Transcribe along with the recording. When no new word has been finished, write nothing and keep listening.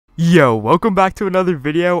Yo, welcome back to another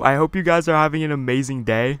video. I hope you guys are having an amazing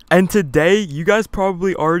day. And today, you guys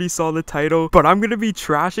probably already saw the title, but I'm gonna be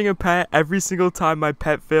trashing a pet every single time my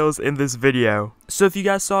pet fails in this video. So if you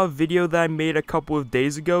guys saw a video that I made a couple of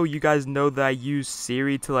days ago, you guys know that I used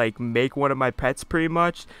Siri to make one of my pets pretty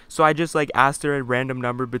much. So I just asked her a random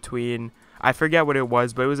number between, I forget what it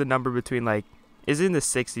was, but it was a number between is it in the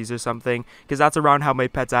 60s or something, because that's around how many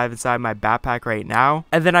pets I have inside my backpack right now.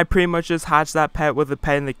 And then I pretty much just hatched that pet with a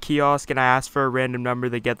pet in the kiosk, and I asked for a random number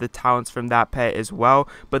to get the talents from that pet as well.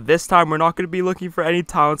 But this time we're not going to be looking for any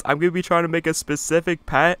talents. I'm going to be trying to make a specific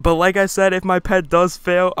pet. But like I said, if my pet does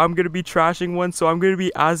fail, I'm going to be trashing one. So I'm going to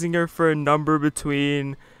be asking her for a number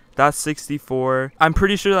between, that's 64. I'm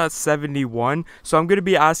pretty sure that's 71. So I'm going to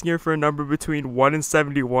be asking her for a number between 1 and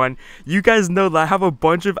 71. You guys know that I have a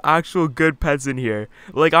bunch of actual good pets in here.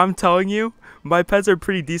 I'm telling you, my pets are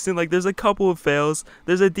pretty decent. There's a couple of fails.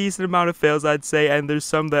 There's a decent amount of fails, I'd say. And there's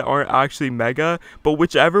some that aren't actually mega. But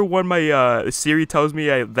whichever one my Siri tells me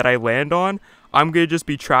that I land on, I'm going to just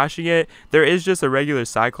be trashing it. There is just a regular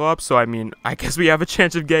Cyclops, so I guess we have a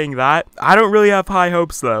chance of getting that. I don't really have high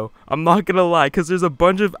hopes though. I'm not going to lie, because there's a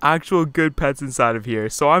bunch of actual good pets inside of here,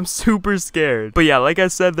 so I'm super scared. But yeah, like I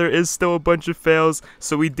said, there is still a bunch of fails,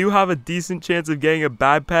 so we do have a decent chance of getting a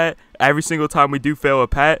bad pet every single time we do fail a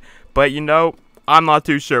pet. But I'm not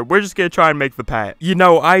too sure. We're just gonna try and make the pet.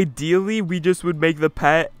 Ideally, we just would make the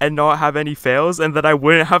pet and not have any fails, and then I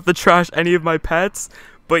wouldn't have to trash any of my pets.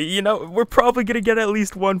 But we're probably going to get at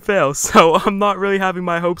least one fail, so I'm not really having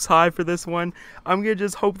my hopes high for this one. I'm going to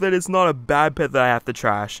just hope that it's not a bad pet that I have to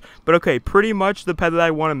trash. But okay, pretty much the pet that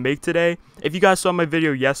I want to make today, if you guys saw my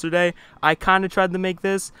video yesterday, I kind of tried to make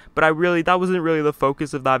this, but that wasn't really the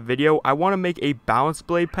focus of that video. I want to make a balance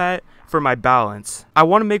blade pet for my balance. I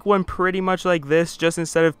want to make one pretty much like this, just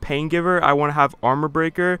instead of pain giver, I want to have armor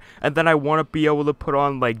breaker, and then I want to be able to put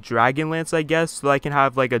on dragon lance, I guess, so I can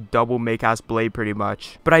have a double make-ass blade pretty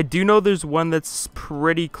much. But I do know there's one that's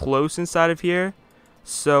pretty close inside of here,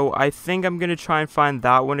 so I think I'm going to try and find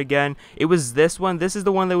that one again. It was this one. This is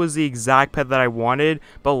the one that was the exact pet that I wanted,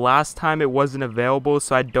 but last time it wasn't available,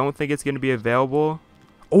 so I don't think it's going to be available.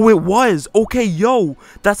 Oh, it was. Okay, yo,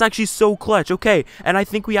 that's actually so clutch. Okay, and I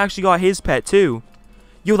think we actually got his pet too.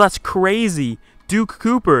 Yo, that's crazy. Duke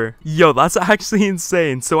Cooper. Yo, that's actually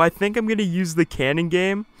insane. So I think I'm going to use the cannon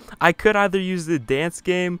game. I could either use the dance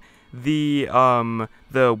game,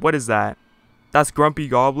 what is that? That's Grumpy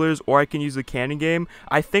Gobblers, or I can use the cannon game.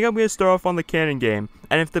 I think I'm going to start off on the cannon game.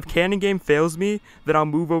 And if the cannon game fails me, then I'll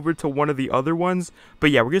move over to one of the other ones.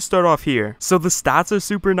 But yeah, we're going to start off here. So the stats are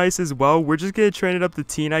super nice as well. We're just going to train it up to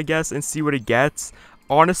teen, I guess, and see what it gets.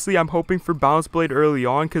 Honestly, I'm hoping for Balance Blade early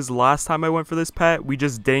on, because last time I went for this pet, we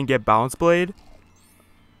just didn't get Balance Blade.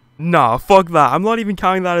 Nah, fuck that. I'm not even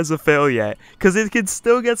counting that as a fail yet, because it could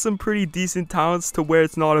still get some pretty decent talents to where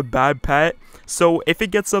it's not a bad pet. So if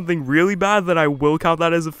it gets something really bad, then I will count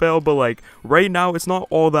that as a fail, but right now it's not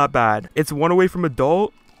all that bad. It's one away from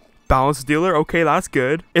adult, balance dealer, okay, that's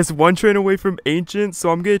good. It's one train away from ancient,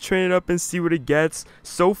 so I'm gonna train it up and see what it gets.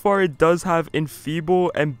 So far it does have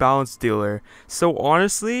enfeeble and balance dealer, so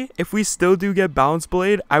honestly, if we still do get balance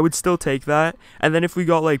blade, I would still take that. And then if we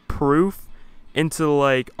got proof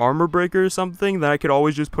into armor breaker or something, then I could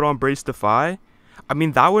always just put on brace defy.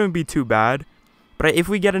 That wouldn't be too bad. But if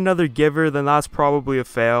we get another giver, then that's probably a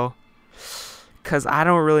fail, because I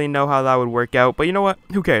don't really know how that would work out. But you know what,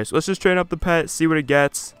 who cares? Let's just train up the pet, see what it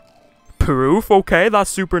gets. Proof, okay,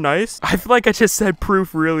 that's super nice. I feel like I just said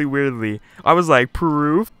proof really weirdly. I was like,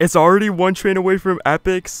 proof? It's already one train away from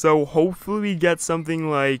epic, so hopefully we get something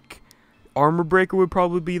like armor breaker would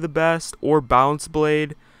probably be the best, or balance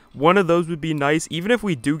blade. One of those would be nice. Even if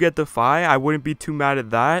we do get defy, I wouldn't be too mad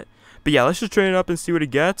at that. But yeah, let's just train it up and see what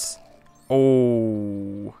it gets.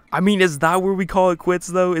 Oh, is that where we call it quits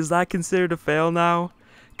though? Is that considered a fail now?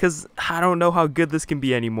 Because I don't know how good this can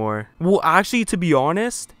be anymore. Well, actually, to be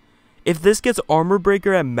honest, if this gets armor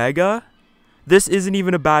breaker at mega, this isn't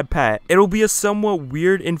even a bad pet. It'll be a somewhat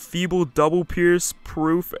weird enfeeble double pierce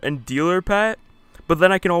proof and dealer pet, but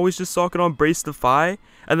then I can always just sock it on brace defy,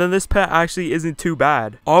 and then this pet actually isn't too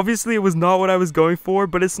bad. Obviously, it was not what I was going for,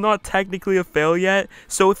 but it's not technically a fail yet.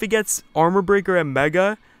 So if it gets armor breaker at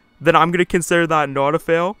mega, then I'm going to consider that not a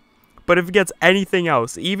fail. But if it gets anything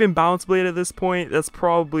else, even balance blade at this point, that's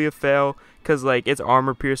probably a fail, because it's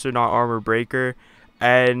armor piercer, not armor breaker.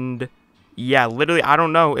 And yeah, literally, I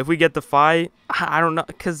don't know. If we get defy, I don't know,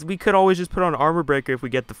 because we could always just put on armor breaker if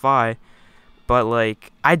we get defy. But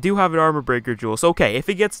I do have an armor breaker jewel. So okay, if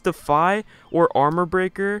it gets defy or armor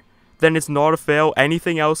breaker, then it's not a fail.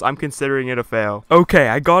 Anything else, I'm considering it a fail. Okay,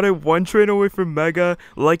 I got it one train away from Mega.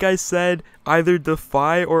 Like I said, either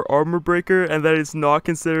Defy or Armor Breaker, and then it's not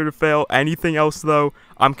considered a fail. Anything else though,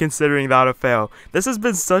 I'm considering that a fail. This has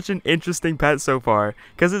been such an interesting pet so far,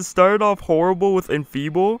 because it started off horrible with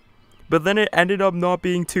Enfeeble, but then it ended up not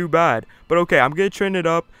being too bad. But okay, I'm gonna train it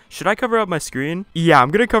up. Should I cover up my screen? Yeah,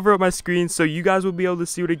 I'm gonna cover up my screen so you guys will be able to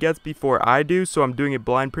see what it gets before I do, so I'm doing it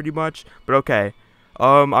blind pretty much. But okay,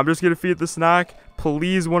 I'm just gonna feed the snack.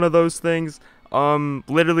 Please, one of those things.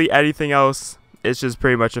 Literally anything else, it's just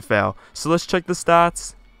pretty much a fail. So let's check the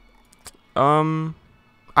stats.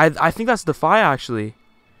 I think that's Defy actually,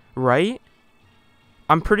 right?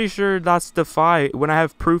 I'm pretty sure that's Defy. When I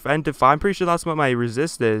have Proof and Defy, I'm pretty sure that's what my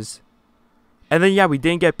resist is. And then yeah, we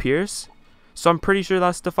didn't get Pierce, so I'm pretty sure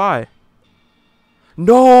that's Defy.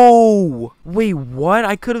 No! Wait, what?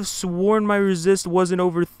 I could have sworn my resist wasn't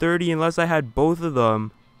over 30 unless I had both of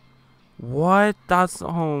them. What? That's...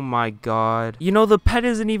 oh my god. You know, the pet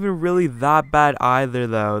isn't even really that bad either,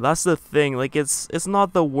 though. That's the thing. Like, it's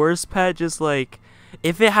not the worst pet, just like...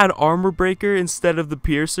 if it had Armor Breaker instead of the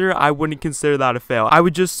Piercer, I wouldn't consider that a fail. I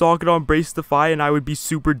would just sock it on Brace Defy and I would be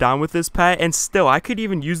super down with this pet. And still, I could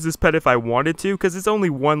even use this pet if I wanted to, because it's only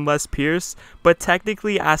one less Pierce. But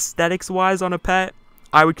technically, aesthetics-wise on a pet,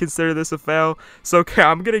 I would consider this a fail. So okay,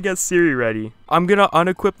 I'm gonna get Siri ready. I'm gonna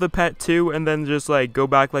unequip the pet too and then just like go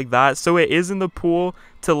back like that. So it is in the pool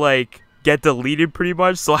to like get deleted pretty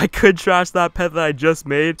much. So I could trash that pet that I just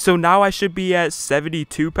made. So now I should be at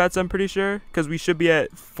 72 pets, I'm pretty sure. Because we should be at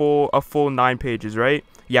a full 9 pages, right?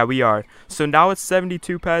 Yeah, we are. So now it's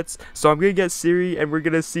 72 pets. So I'm gonna get Siri and we're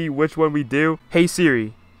gonna see which one we do. Hey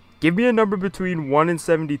Siri, give me a number between 1 and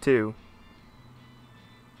 72.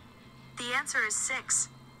 The answer is 6.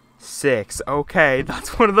 6. Okay,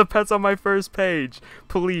 that's one of the pets on my first page.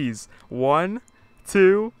 Please. 1,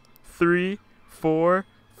 2, 3, 4,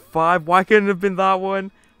 5. Why couldn't it have been that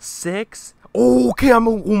one? 6. Oh, okay, oh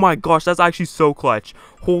my gosh, that's actually so clutch.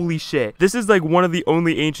 Holy shit. This is like one of the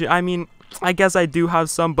only ancient... I mean, I guess I do have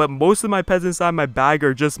some, but most of my pets inside my bag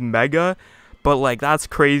are just Mega. But like, that's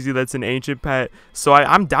crazy. That's an ancient pet. So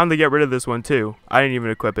I'm down to get rid of this one too. I didn't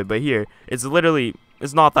even equip it, but here. It's literally...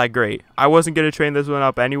 it's not that great. I wasn't going to train this one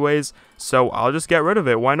up anyways, so I'll just get rid of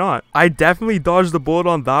it. Why not? I definitely dodged the bullet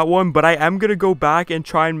on that one, but I am going to go back and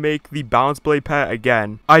try and make the Balance Blade pet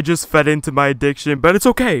again. I just fed into my addiction, but it's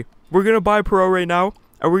okay. We're going to buy Pro right now,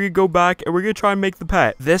 and we're going to go back, and we're going to try and make the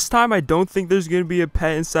pet. This time, I don't think there's going to be a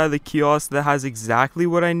pet inside the kiosk that has exactly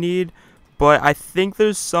what I need, but I think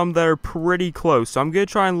there's some that are pretty close. So I'm going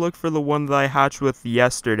to try and look for the one that I hatched with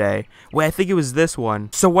yesterday. Wait, I think it was this one.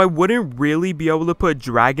 So I wouldn't really be able to put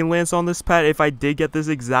Dragonlance on this pet if I did get this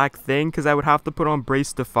exact thing, because I would have to put on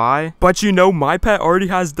Brace Defy. But you know, my pet already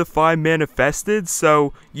has Defy manifested,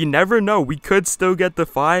 so you never know. We could still get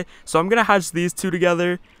Defy. So I'm going to hatch these two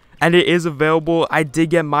together, and it is available. I did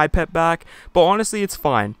get my pet back, but honestly, it's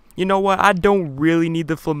fine. You know what, I don't really need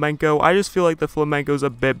the Flamenco. I just feel like the Flamenco's a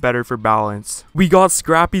bit better for balance. We got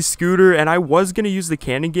Scrappy Scooter, and I was going to use the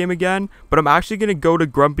Cannon Game again, but I'm actually going to go to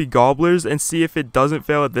Grumpy Gobblers and see if it doesn't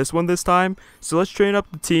fail at this one this time. So let's train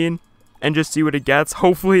up the teen and just see what it gets.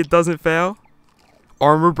 Hopefully it doesn't fail.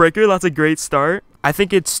 Armor Breaker, that's a great start. I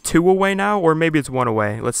think it's 2 away now, or maybe it's 1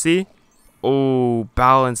 away. Let's see. Oh,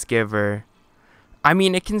 Balance Giver. I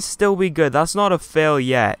mean, it can still be good. That's not a fail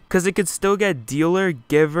yet. Because it could still get Dealer,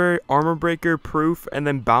 Giver, Armor Breaker, Proof, and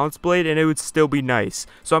then Balance Blade, and it would still be nice.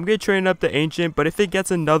 So I'm going to train up the Ancient, but if it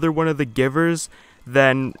gets another one of the Givers,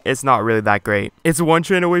 then it's not really that great. It's 1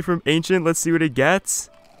 train away from Ancient. Let's see what it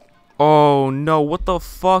gets. Oh no, what the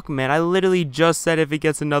fuck, man? I literally just said if it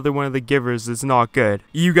gets another one of the Givers, it's not good.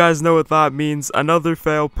 You guys know what that means. Another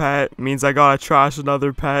fail pet means I gotta trash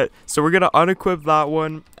another pet. So we're gonna unequip that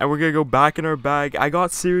one, and we're gonna go back in our bag. I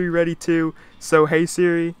got Siri ready too. So hey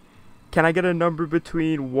Siri, can I get a number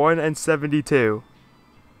between 1 and 72?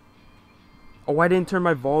 Oh, I didn't turn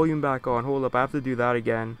my volume back on. Hold up, I have to do that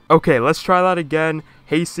again. Okay, let's try that again.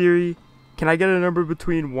 Hey Siri, can I get a number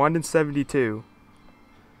between 1 and 72?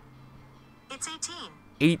 It's 18.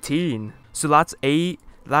 18. So that's 8,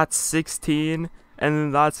 that's 16, and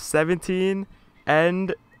then that's 17,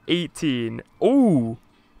 and 18. Oh,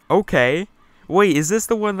 okay. Wait, is this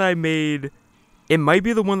the one that I made? It might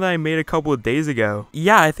be the one that I made a couple of days ago.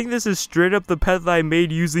 Yeah, I think this is straight up the pet that I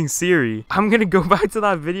made using Siri. I'm gonna go back to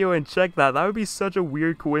that video and check that. That would be such a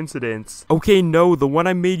weird coincidence. Okay, no, the one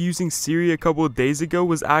I made using Siri a couple of days ago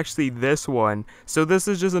was actually this one. So this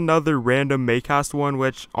is just another random Maycast one,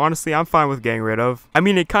 which honestly I'm fine with getting rid of. I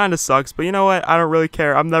mean, it kind of sucks, but you know what? I don't really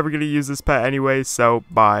care. I'm never gonna use this pet anyway, so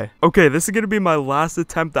bye. Okay, this is gonna be my last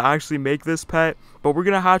attempt to actually make this pet. but we're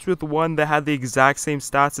gonna hatch with one that had the exact same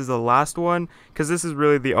stats as the last one, because this is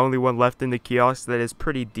really the only one left in the kiosk that is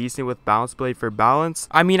pretty decent with Bounce Blade for balance.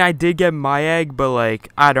 I mean, I did get my egg, but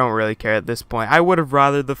like, I don't really care at this point. I would have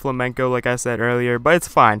rathered the flamenco like I said earlier, but it's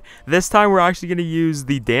fine. This time we're actually gonna use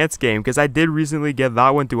the dance game, because I did recently get that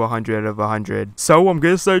one to 100 out of 100. So I'm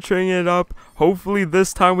gonna start training it up. Hopefully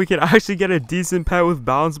this time we can actually get a decent pet with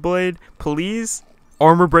Bounce Blade. Please.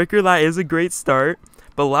 Armor Breaker, that is a great start.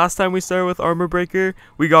 But last time we started with Armor Breaker,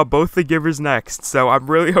 we got both the givers next. So I'm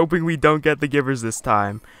really hoping we don't get the givers this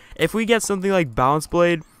time. If we get something like Bounce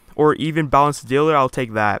Blade or even Balance Dealer, I'll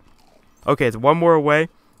take that. Okay, it's one more away.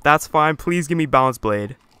 That's fine. Please give me Balance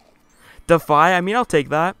Blade. Defy, I mean, I'll take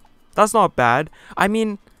that. That's not bad. I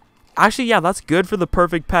mean, actually, yeah, that's good for the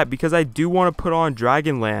perfect pet because I do want to put on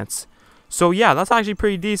Dragon Lance. So yeah, that's actually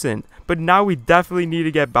pretty decent. But now we definitely need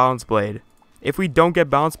to get Balance Blade. If we don't get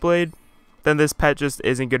Bounce Blade, then this pet just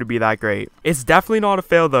isn't going to be that great. It's definitely not a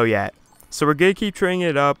fail though yet. So we're going to keep training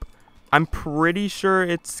it up. I'm pretty sure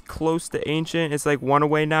it's close to Ancient. It's like one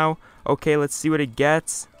away now. Okay, let's see what it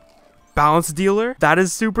gets. Balance Dealer. That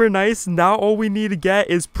is super nice. Now all we need to get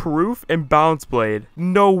is Proof and Bounce Blade.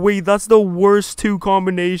 No, wait, that's the worst two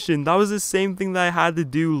combination. That was the same thing that I had to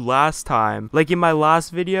do last time. Like in my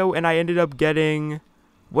last video, and I ended up getting...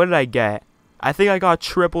 What did I get? I think I got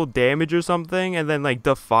triple damage or something, and then like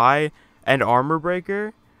Defy and Armor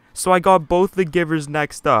Breaker. So I got both the givers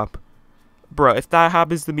next up. Bro, if that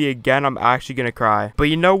happens to me again, I'm actually gonna cry. But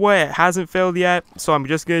you know what? It hasn't failed yet, so I'm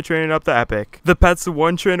just gonna train it up to Epic. The pet's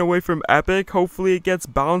one train away from Epic. Hopefully it gets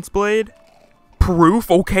Balance Blade.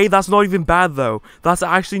 Proof? Okay, that's not even bad though. That's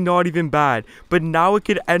actually not even bad. But now it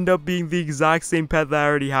could end up being the exact same pet that I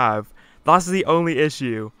already have. That's the only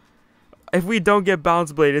issue. If we don't get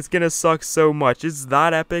Bounce Blade, it's gonna suck so much. It's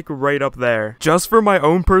that epic right up there. Just for my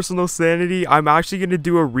own personal sanity, I'm actually gonna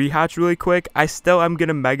do a rehatch really quick. I still am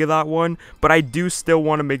gonna mega that one, but I do still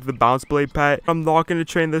want to make the Bounce Blade pet. I'm not gonna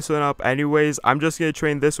train this one up anyways. I'm just gonna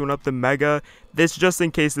train this one up to mega. This just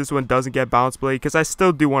in case this one doesn't get Bounce Blade, because I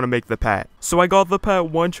still do want to make the pet. So I got the pet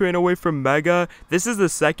one train away from mega. This is the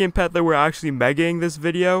second pet that we're actually megaing this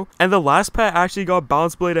video. And the last pet actually got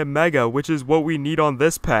Bounce Blade and mega, which is what we need on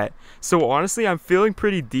this pet. So honestly, I'm feeling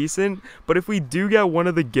pretty decent. But if we do get one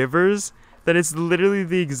of the givers, then it's literally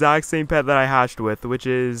the exact same pet that I hatched with, which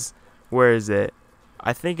is... Where is it?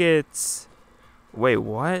 I think it's... Wait,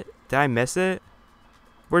 what? Did I miss it?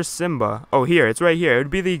 Where's Simba? Oh, here. It's right here. It would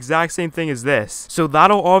be the exact same thing as this. So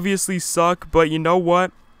that'll obviously suck, but you know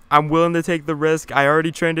what? I'm willing to take the risk. I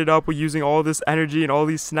already trained it up with using all this energy and all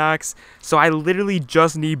these snacks, so I literally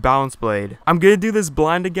just need Bounce Blade. I'm going to do this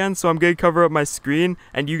blind again, so I'm going to cover up my screen,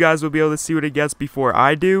 and you guys will be able to see what it gets before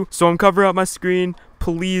I do. So I'm covering up my screen.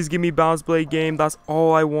 Please give me Bounce Blade game. That's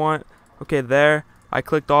all I want. Okay, there. I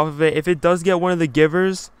clicked off of it. If it does get one of the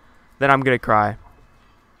givers, then I'm going to cry.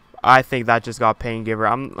 I think that just got Pain Giver.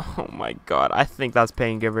 Oh my god. I think that's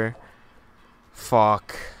Pain Giver.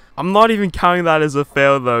 Fuck. I'm not even counting that as a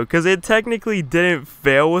fail though, because it technically didn't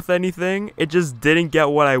fail with anything. It just didn't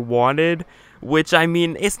get what I wanted. Which, I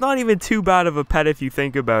mean, it's not even too bad of a pet if you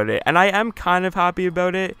think about it. And I am kind of happy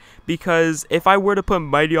about it, because if I were to put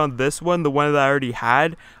Mighty on this one, the one that I already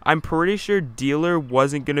had, I'm pretty sure Dealer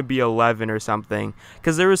wasn't going to be 11 or something.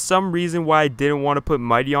 Because there was some reason why I didn't want to put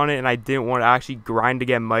Mighty on it, and I didn't want to actually grind to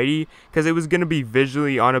get Mighty, because it was going to be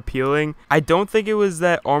visually unappealing. I don't think it was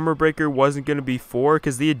that Armor Breaker wasn't going to be 4,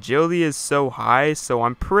 because the agility is so high, so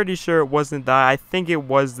I'm pretty sure it wasn't that. I think it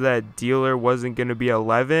was that Dealer wasn't going to be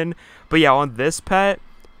 11. But yeah, on this pet,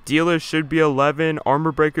 Dealer should be 11,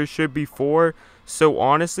 Armor Breaker should be 4. So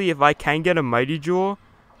honestly, if I can get a Mighty Jewel,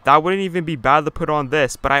 that wouldn't even be bad to put on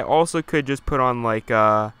this. But I also could just put on like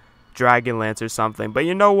a Dragon Lance or something. But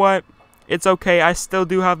you know what? It's okay. I still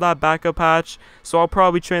do have that backup hatch, so I'll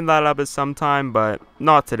probably train that up at some time, but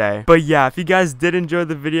not today. But yeah, if you guys did enjoy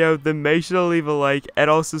the video, then make sure to leave a like and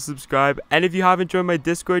also subscribe. And if you haven't joined my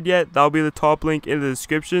Discord yet, that'll be the top link in the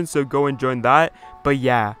description, so go and join that. But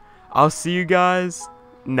yeah, I'll see you guys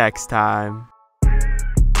next time.